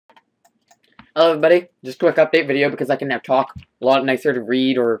Hello everybody, just a quick update video because I can now talk. A lot nicer to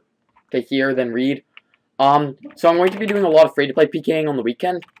read or to hear than read. So I'm going to be doing a lot of free-to-play PKing on the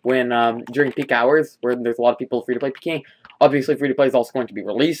weekend when, during peak hours where there's a lot of people free-to-play PKing. Obviously free-to-play is also going to be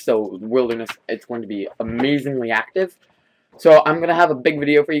released, so Wilderness, it's going to be amazingly active. So I'm going to have a big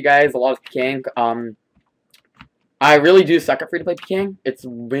video for you guys, a lot of PKing. I really do suck at free-to-play PKing. It's the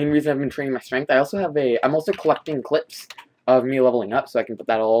main reason I've been training my strength. I'm also collecting clips of me leveling up, so I can put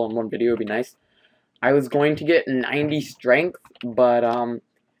that all in one video. It'd be nice. I was going to get 90 strength, but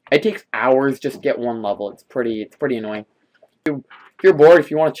it takes hours just to get one level. It's pretty annoying. If you're bored, if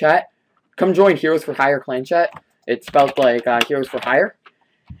you want to chat, come join Heroes for Hire clan chat. It's spelled like Heroes for Hire,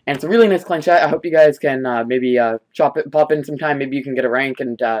 and it's a really nice clan chat. I hope you guys can maybe pop in sometime. Maybe you can get a rank,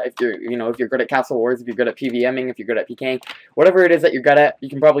 and if you're good at Castle Wars, if you're good at PVMing, if you're good at PKing, whatever it is that you're good at, you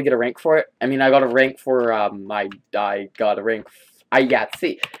can probably get a rank for it. I mean, I got a rank for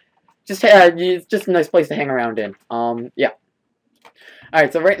it's just a nice place to hang around in. Yeah.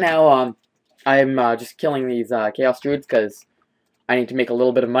 Alright, so right now, I'm just killing these Chaos Druids because I need to make a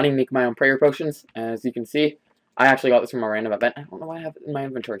little bit of money, make my own prayer potions. As you can see, I actually got this from a random event. I don't know why I have it in my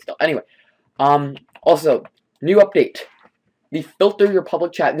inventory still. Anyway, also, new update. The filter your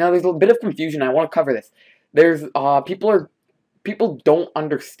public chat. Now, there's a bit of confusion. I want to cover this. There's, people don't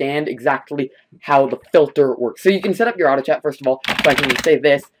understand exactly how the filter works. So you can set up your Autochat, first of all, so I can say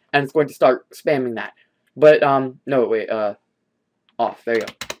this, and it's going to start spamming that. But, no, wait, off. There you go.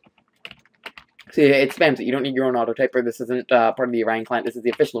 See, it spams it. You don't need your own auto-typer. This isn't part of the Orion client. This is the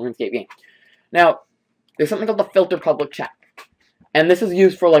official RuneScape game. Now, there's something called the filter public chat. And this is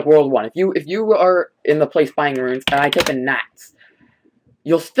used for, like, World 1. If you are in the place buying runes, and I type in Nats,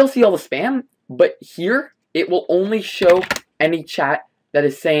 you'll still see all the spam, but here, it will only show any chat that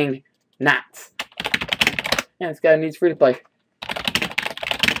is saying Nats. Yeah, this guy needs free to play.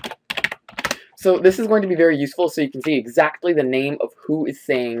 So this is going to be very useful, so you can see exactly the name of who is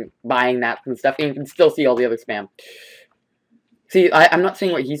buying Nats and stuff, and you can still see all the other spam. See, I'm not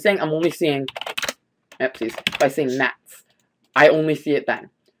seeing what he's saying, I'm only seeing, by saying Nats. I only see it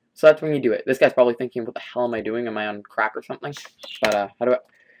then. So that's when you do it. This guy's probably thinking, what the hell am I doing? Am I on crack or something? But, how do I...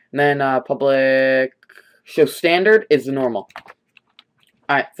 And then, public... Show standard is the normal.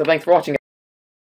 Alright, so thanks for watching.